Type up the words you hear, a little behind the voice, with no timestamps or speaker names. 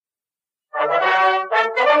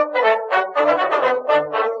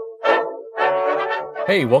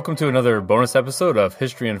Hey, welcome to another bonus episode of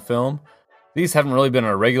History and Film. These haven't really been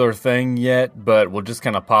a regular thing yet, but will just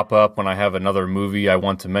kind of pop up when I have another movie I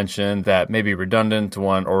want to mention that may be redundant to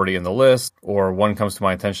one already in the list, or one comes to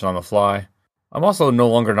my attention on the fly. I'm also no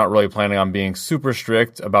longer not really planning on being super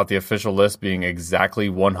strict about the official list being exactly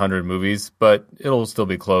 100 movies, but it'll still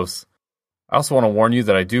be close. I also want to warn you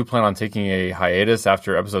that I do plan on taking a hiatus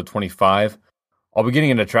after episode 25. I'll be getting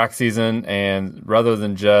into track season, and rather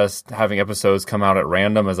than just having episodes come out at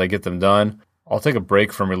random as I get them done, I'll take a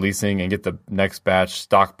break from releasing and get the next batch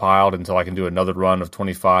stockpiled until I can do another run of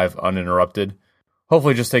 25 uninterrupted.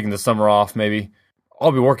 Hopefully just taking the summer off, maybe.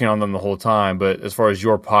 I'll be working on them the whole time, but as far as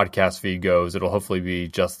your podcast feed goes, it'll hopefully be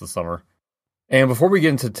just the summer. And before we get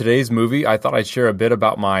into today's movie, I thought I'd share a bit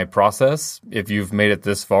about my process. If you've made it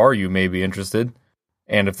this far, you may be interested.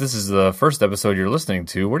 And if this is the first episode you're listening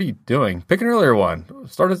to, what are you doing? Pick an earlier one.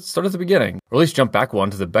 Start at the beginning. Or at least jump back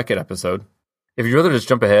one to the Beckett episode. If you'd rather just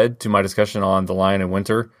jump ahead to my discussion on The Lion in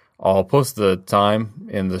Winter, I'll post the time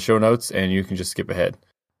in the show notes and you can just skip ahead.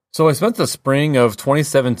 So I spent the spring of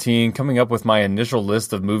 2017 coming up with my initial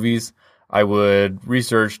list of movies. I would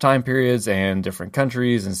research time periods and different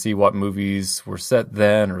countries and see what movies were set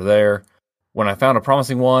then or there. When I found a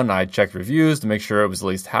promising one, I checked reviews to make sure it was at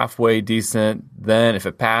least halfway decent. Then, if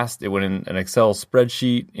it passed, it went in an Excel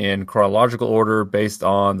spreadsheet in chronological order based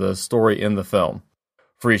on the story in the film.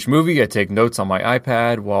 For each movie, I take notes on my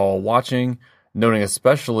iPad while watching, noting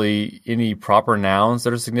especially any proper nouns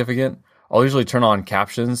that are significant. I'll usually turn on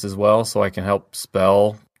captions as well so I can help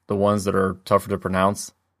spell the ones that are tougher to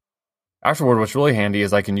pronounce. Afterward, what's really handy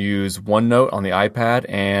is I can use OneNote on the iPad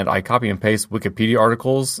and I copy and paste Wikipedia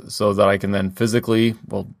articles so that I can then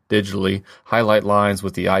digitally highlight lines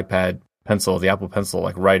with the iPad pencil, the Apple Pencil,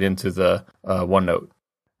 like right into the OneNote.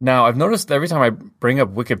 Now, I've noticed every time I bring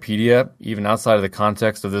up Wikipedia, even outside of the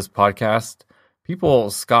context of this podcast,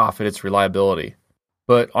 people scoff at its reliability.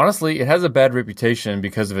 But honestly, it has a bad reputation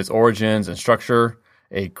because of its origins and structure.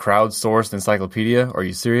 A crowdsourced encyclopedia? Are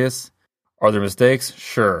you serious? Are there mistakes?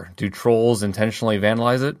 Sure. Do trolls intentionally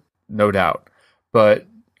vandalize it? No doubt. But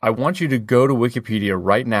I want you to go to Wikipedia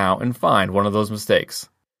right now and find one of those mistakes.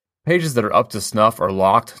 Pages that are up to snuff are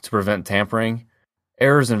locked to prevent tampering.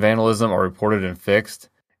 Errors and vandalism are reported and fixed.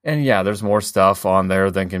 And yeah, there's more stuff on there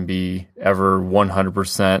than can be ever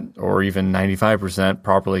 100% or even 95%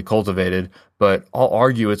 properly cultivated, but I'll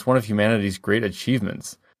argue it's one of humanity's great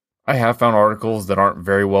achievements. I have found articles that aren't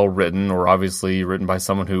very well written or obviously written by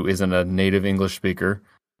someone who isn't a native English speaker.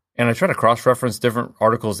 And I try to cross-reference different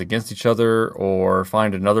articles against each other or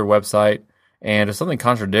find another website. And if something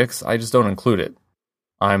contradicts, I just don't include it.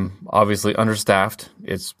 I'm obviously understaffed.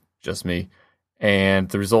 It's just me. And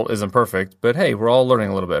the result isn't perfect. But hey, we're all learning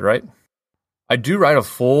a little bit, right? I do write a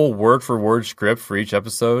full word-for-word script for each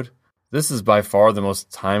episode. This is by far the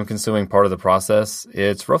most time-consuming part of the process.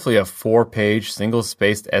 It's roughly a 4-page,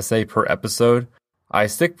 single-spaced essay per episode. I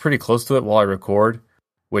stick pretty close to it while I record,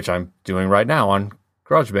 which I'm doing right now on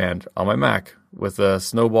GarageBand on my Mac with a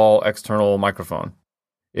Snowball external microphone.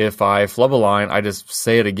 If I flub a line, I just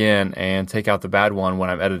say it again and take out the bad one when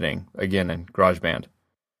I'm editing, again in GarageBand.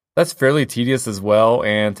 That's fairly tedious as well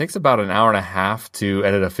and takes about an hour and a half to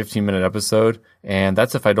edit a 15-minute episode, and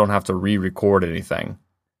that's if I don't have to re-record anything.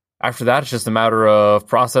 After that, it's just a matter of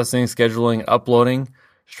processing, scheduling, and uploading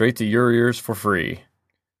straight to your ears for free.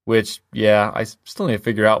 Which, yeah, I still need to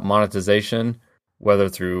figure out monetization, whether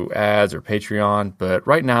through ads or Patreon, but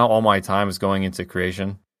right now all my time is going into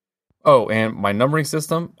creation. Oh, and my numbering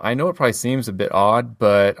system, I know it probably seems a bit odd,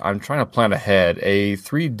 but I'm trying to plan ahead. A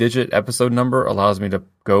 3-digit episode number allows me to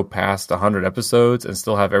go past 100 episodes and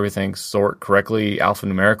still have everything sort correctly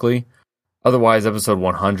alphanumerically. Otherwise, episode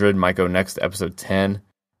 100 might go next to episode 10.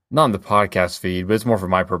 Not in the podcast feed, but it's more for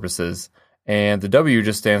my purposes. And the W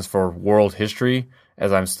just stands for World History,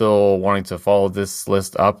 as I'm still wanting to follow this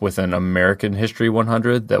list up with an American History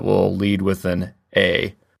 100 that will lead with an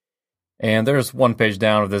A. And there's one page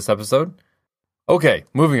down of this episode. Okay,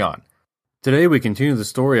 moving on. Today we continue the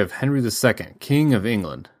story of Henry II, King of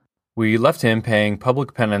England. We left him paying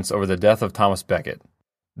public penance over the death of Thomas Becket.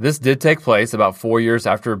 This did take place about 4 years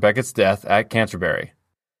after Becket's death at Canterbury.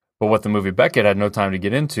 But what the movie Becket had no time to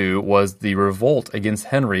get into was the revolt against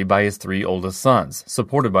Henry by his 3 oldest sons,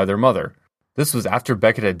 supported by their mother. This was after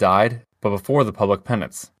Becket had died, but before the public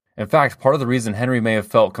penance. In fact, part of the reason Henry may have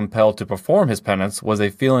felt compelled to perform his penance was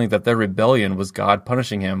a feeling that their rebellion was God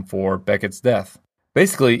punishing him for Becket's death.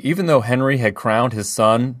 Basically, even though Henry had crowned his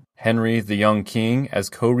son, Henry the young king,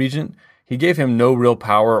 as co-regent, he gave him no real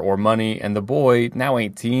power or money, and the boy, now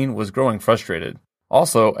 18, was growing frustrated.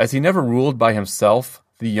 Also, as he never ruled by himself,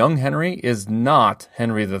 the young Henry is not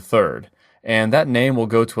Henry III, and that name will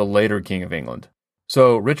go to a later king of England.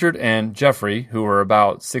 So Richard and Geoffrey, who were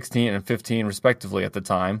about 16 and 15 respectively at the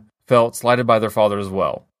time, felt slighted by their father as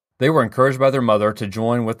well. They were encouraged by their mother to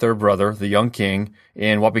join with their brother, the young king,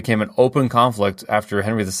 in what became an open conflict after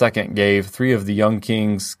Henry II gave 3 of the young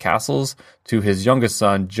king's castles to his youngest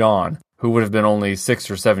son, John, who would have been only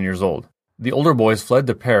 6 or 7 years old. The older boys fled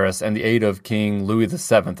to Paris and the aid of King Louis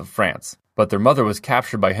VII of France, but their mother was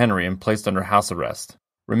captured by Henry and placed under house arrest.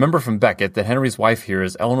 Remember from Becket that Henry's wife here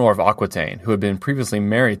is Eleanor of Aquitaine, who had been previously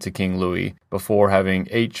married to King Louis before having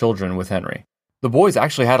 8 children with Henry. The boys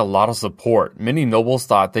actually had a lot of support. Many nobles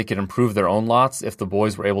thought they could improve their own lots if the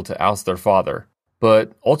boys were able to oust their father.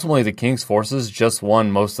 But ultimately the king's forces just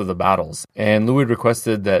won most of the battles, and Louis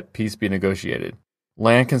requested that peace be negotiated.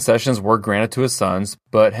 Land concessions were granted to his sons,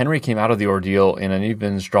 but Henry came out of the ordeal in an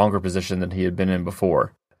even stronger position than he had been in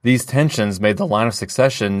before. These tensions made the line of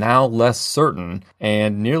succession now less certain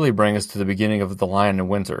and nearly bring us to the beginning of The Lion in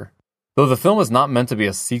Winter. Though the film is not meant to be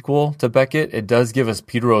a sequel to Becket, it does give us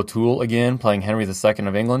Peter O'Toole again playing Henry II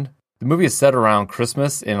of England. The movie is set around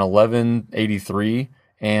Christmas in 1183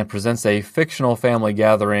 and presents a fictional family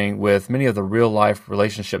gathering with many of the real-life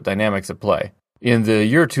relationship dynamics at play. In the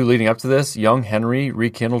year or two leading up to this, young Henry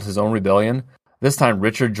rekindled his own rebellion. This time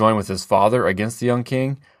Richard joined with his father against the young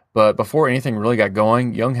king, but before anything really got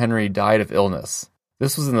going, young Henry died of illness.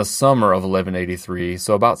 This was in the summer of 1183,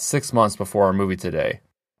 so about 6 months before our movie today.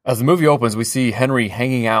 As the movie opens, we see Henry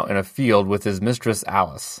hanging out in a field with his mistress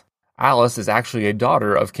Alice. Alice is actually a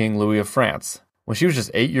daughter of King Louis of France. When she was just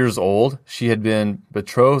 8 years old, she had been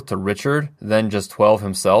betrothed to Richard, then just 12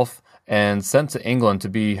 himself, and sent to England to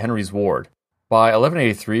be Henry's ward. By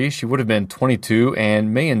 1183, she would have been 22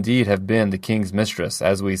 and may indeed have been the king's mistress,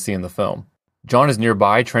 as we see in the film. John is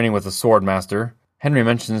nearby training with a sword master. Henry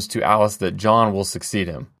mentions to Alice that John will succeed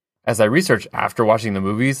him. As I researched after watching the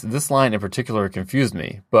movies, this line in particular confused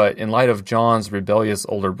me, but in light of John's rebellious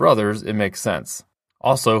older brothers, it makes sense.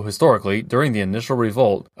 Also, historically, during the initial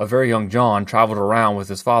revolt, a very young John traveled around with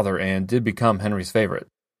his father and did become Henry's favorite.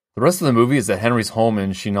 The rest of the movie is at Henry's home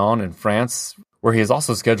in Chinon in France, where he has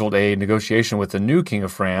also scheduled a negotiation with the new king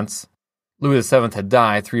of France. Louis VII had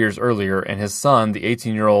died 3 years earlier, and his son, the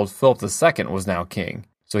 18-year-old Philip II, was now king,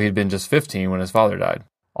 so he had been just 15 when his father died.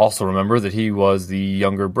 Also remember that he was the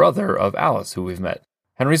younger brother of Alice, who we've met.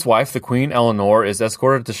 Henry's wife, the Queen Eleanor, is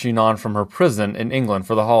escorted to Chinon from her prison in England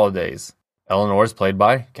for the holidays. Eleanor is played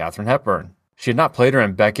by Katharine Hepburn. She had not played her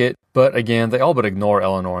in Becket, but again, they all but ignore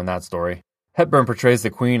Eleanor in that story. Hepburn portrays the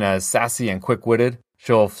Queen as sassy and quick-witted.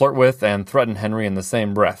 She'll flirt with and threaten Henry in the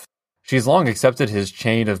same breath. She's long accepted his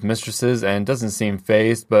chain of mistresses and doesn't seem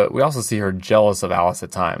fazed, but we also see her jealous of Alice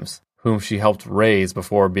at times, whom she helped raise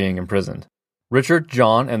before being imprisoned. Richard,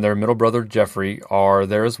 John, and their middle brother Geoffrey are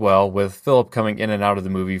there as well, with Philip coming in and out of the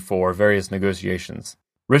movie for various negotiations.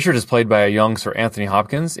 Richard is played by a young Sir Anthony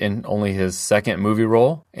Hopkins in only his second movie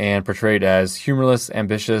role, and portrayed as humorless,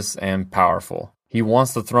 ambitious, and powerful. He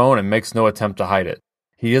wants the throne and makes no attempt to hide it.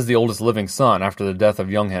 He is the oldest living son after the death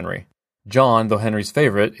of young Henry. John, though Henry's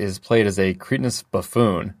favorite, is played as a cretinous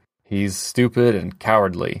buffoon. He's stupid and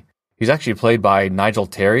cowardly. He's actually played by Nigel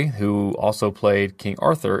Terry, who also played King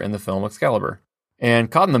Arthur in the film Excalibur.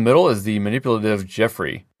 And caught in the middle is the manipulative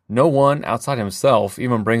Geoffrey. No one outside himself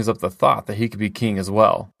even brings up the thought that he could be king as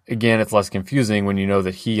well. Again, it's less confusing when you know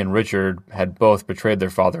that he and Richard had both betrayed their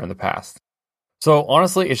father in the past. So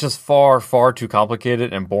honestly, it's just far, far too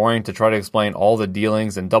complicated and boring to try to explain all the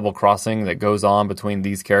dealings and double-crossing that goes on between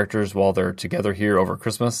these characters while they're together here over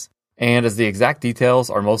Christmas. And as the exact details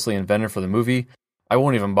are mostly invented for the movie, I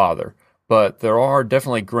won't even bother. But there are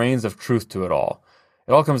definitely grains of truth to it all.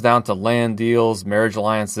 It all comes down to land deals, marriage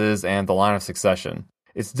alliances, and the line of succession.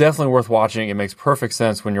 It's definitely worth watching. It makes perfect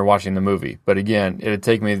sense when you're watching the movie. But again, it'd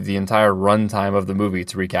take me the entire runtime of the movie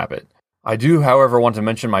to recap it. I do, however, want to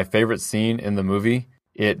mention my favorite scene in the movie.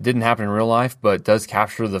 It didn't happen in real life, but does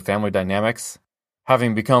capture the family dynamics.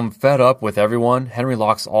 Having become fed up with everyone, Henry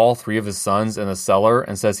locks all 3 of his sons in the cellar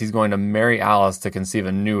and says he's going to marry Alice to conceive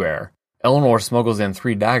a new heir. Eleanor smuggles in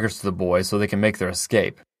 3 daggers to the boys so they can make their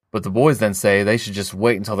escape. But the boys then say they should just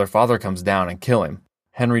wait until their father comes down and kill him.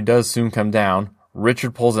 Henry does soon come down.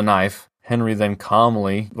 Richard pulls a knife. Henry then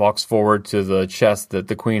calmly walks forward to the chest that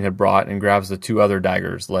the Queen had brought and grabs the 2 other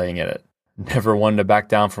daggers laying in it. Never one to back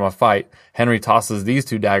down from a fight, Henry tosses these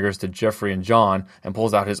 2 daggers to Geoffrey and John and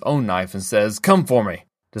pulls out his own knife and says, "Come for me."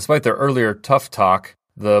 Despite their earlier tough talk,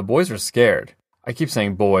 the boys are scared. I keep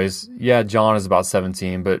saying boys. Yeah, John is about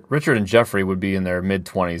 17, but Richard and Geoffrey would be in their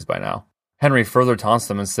mid-20s by now. Henry further taunts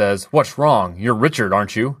them and says, "What's wrong? You're Richard,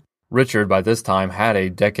 aren't you?" Richard, by this time, had a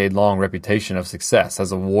decade-long reputation of success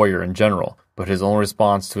as a warrior in general, but his only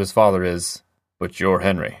response to his father is, "But you're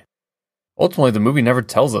Henry." Ultimately, the movie never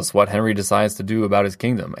tells us what Henry decides to do about his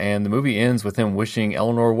kingdom, and the movie ends with him wishing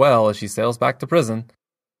Eleanor well as she sails back to prison.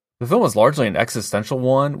 The film is largely an existential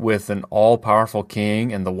one, with an all-powerful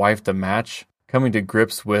king and the wife to match coming to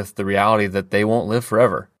grips with the reality that they won't live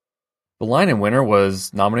forever. The Lion in Winter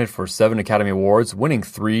was nominated for 7 Academy Awards, winning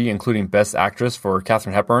 3, including Best Actress for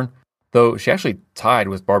Katharine Hepburn, though she actually tied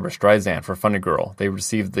with Barbra Streisand for Funny Girl. They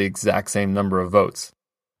received the exact same number of votes.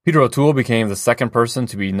 Peter O'Toole became the second person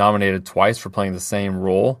to be nominated twice for playing the same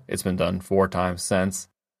role. It's been done 4 times since.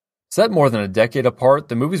 Set more than a decade apart,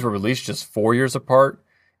 the movies were released just 4 years apart.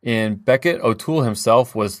 In Beckett, O'Toole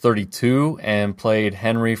himself was 32 and played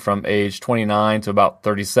Henry from age 29 to about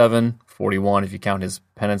 37, 41 if you count his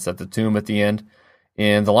penance at the tomb at the end.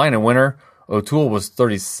 In The Lion in Winter, O'Toole was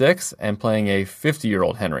 36 and playing a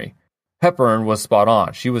 50-year-old Henry. Hepburn was spot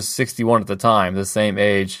on. She was 61 at the time, the same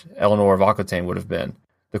age Eleanor of Aquitaine would have been.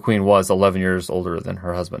 The queen was 11 years older than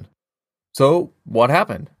her husband. So, what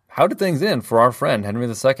happened? How did things end for our friend Henry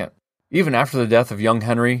II? Even after the death of young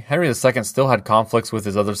Henry, Henry II still had conflicts with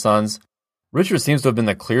his other sons. Richard seems to have been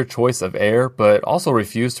the clear choice of heir, but also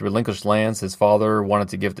refused to relinquish lands his father wanted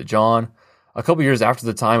to give to John. A couple years after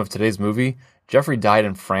the time of today's movie, Geoffrey died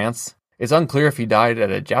in France. It's unclear if he died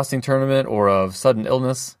at a jousting tournament or of sudden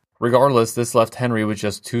illness. Regardless, this left Henry with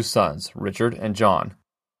just 2 sons, Richard and John.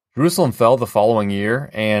 Jerusalem fell the following year,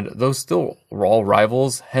 and though still were all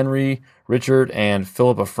rivals, Henry, Richard, and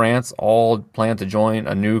Philip of France all planned to join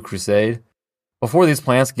a new crusade. Before these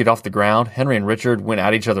plans could get off the ground, Henry and Richard went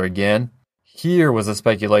at each other again. Here was a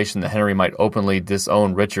speculation that Henry might openly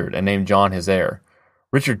disown Richard and name John his heir.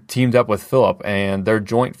 Richard teamed up with Philip, and their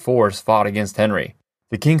joint force fought against Henry.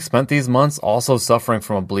 The king spent these months also suffering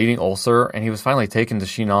from a bleeding ulcer, and he was finally taken to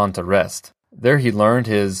Chinon to rest. There he learned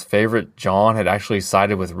his favorite John had actually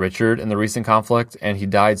sided with Richard in the recent conflict, and he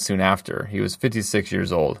died soon after. He was 56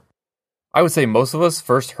 years old. I would say most of us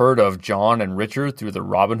first heard of John and Richard through the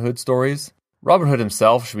Robin Hood stories. Robin Hood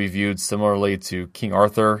himself should be viewed similarly to King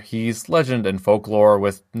Arthur. He's legend and folklore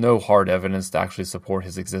with no hard evidence to actually support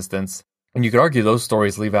his existence. And you could argue those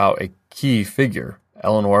stories leave out a key figure,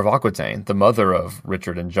 Eleanor of Aquitaine, the mother of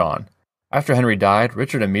Richard and John. After Henry died,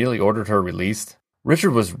 Richard immediately ordered her released.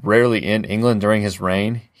 Richard was rarely in England during his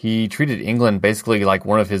reign. He treated England basically like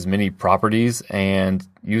one of his many properties and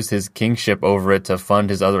used his kingship over it to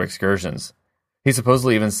fund his other excursions. He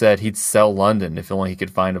supposedly even said he'd sell London if only he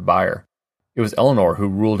could find a buyer. It was Eleanor who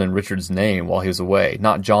ruled in Richard's name while he was away,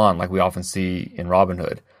 not John like we often see in Robin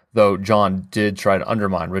Hood, though John did try to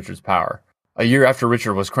undermine Richard's power. A year after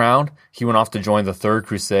Richard was crowned, he went off to join the Third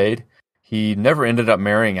Crusade. He never ended up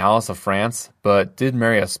marrying Alice of France, but did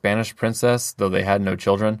marry a Spanish princess, though they had no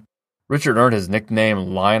children. Richard earned his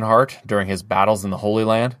nickname Lionheart during his battles in the Holy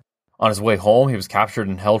Land. On his way home, he was captured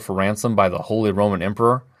and held for ransom by the Holy Roman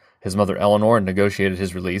Emperor. His mother Eleanor negotiated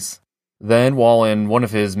his release. Then, while in one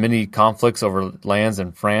of his many conflicts over lands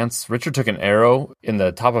in France, Richard took an arrow in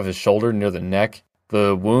the top of his shoulder near the neck.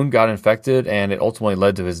 The wound got infected, and it ultimately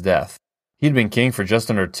led to his death. He'd been king for just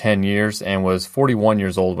under 10 years and was 41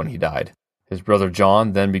 years old when he died. His brother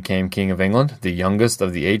John then became King of England, the youngest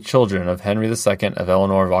of the 8 children of Henry II of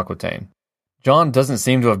Eleanor of Aquitaine. John doesn't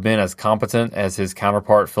seem to have been as competent as his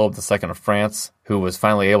counterpart Philip II of France, who was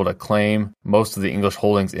finally able to claim most of the English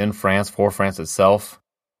holdings in France for France itself.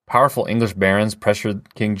 Powerful English barons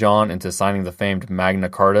pressured King John into signing the famed Magna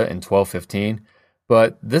Carta in 1215,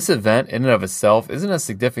 but this event in and of itself isn't as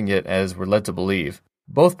significant as we're led to believe.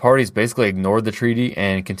 Both parties basically ignored the treaty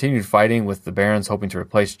and continued fighting, with the barons hoping to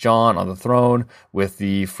replace John on the throne with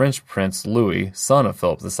the French prince Louis, son of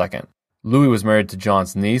Philip II. Louis was married to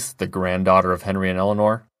John's niece, the granddaughter of Henry and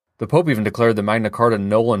Eleanor. The Pope even declared the Magna Carta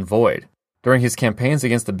null and void. During his campaigns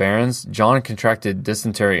against the barons, John contracted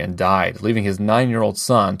dysentery and died, leaving his 9-year-old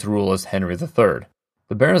son to rule as Henry III.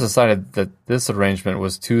 The barons decided that this arrangement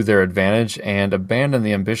was to their advantage and abandoned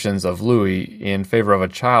the ambitions of Louis in favor of a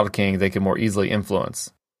child king they could more easily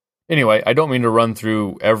influence. Anyway, I don't mean to run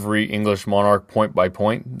through every English monarch point by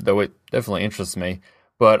point, though it definitely interests me,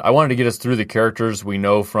 but I wanted to get us through the characters we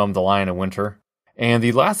know from The Lion in Winter. And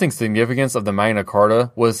the lasting significance of the Magna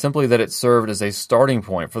Carta was simply that it served as a starting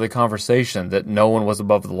point for the conversation that no one was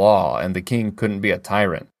above the law and the king couldn't be a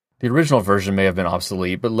tyrant. The original version may have been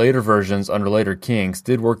obsolete, but later versions under later kings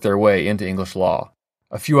did work their way into English law.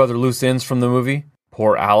 A few other loose ends from the movie.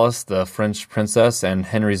 Poor Alice, the French princess and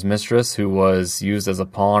Henry's mistress, who was used as a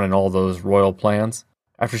pawn in all those royal plans.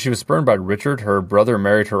 After she was spurned by Richard, her brother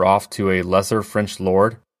married her off to a lesser French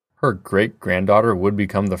lord. Her great-granddaughter would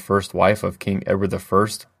become the first wife of King Edward I,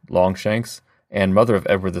 Longshanks, and mother of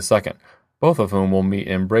Edward II. both of whom we'll meet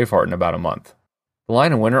in Braveheart in about a month. The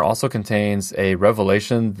Lion and Winter also contains a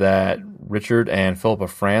revelation that Richard and Philip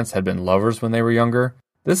of France had been lovers when they were younger.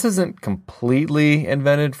 This isn't completely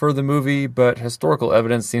invented for the movie, but historical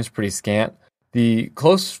evidence seems pretty scant. The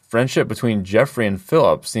close friendship between Geoffrey and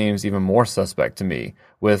Philip seems even more suspect to me,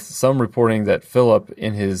 with some reporting that Philip,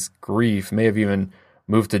 in his grief, may have even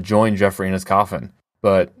moved to join Geoffrey in his coffin.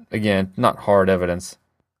 But, again, not hard evidence.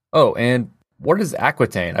 Oh, and what is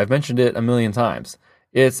Aquitaine? I've mentioned it a million times.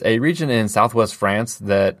 It's a region in southwest France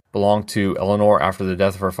that belonged to Eleanor after the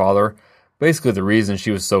death of her father, basically the reason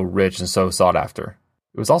she was so rich and so sought after.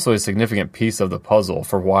 It was also a significant piece of the puzzle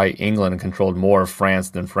for why England controlled more of France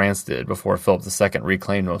than France did before Philip II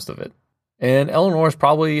reclaimed most of it. And Eleanor is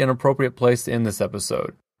probably an appropriate place to end this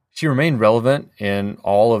episode. She remained relevant in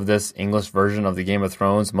all of this English version of the Game of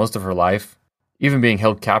Thrones most of her life, even being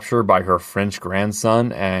held captive by her French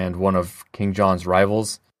grandson and one of King John's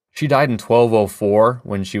rivals. She died in 1204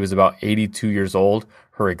 when she was about 82 years old.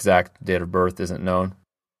 Her exact date of birth isn't known.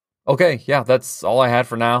 Okay, yeah, that's all I had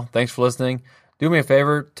for now. Thanks for listening. Do me a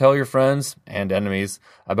favor, tell your friends and enemies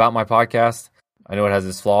about my podcast. I know it has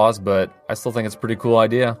its flaws, but I still think it's a pretty cool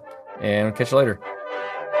idea. And I'll catch you later.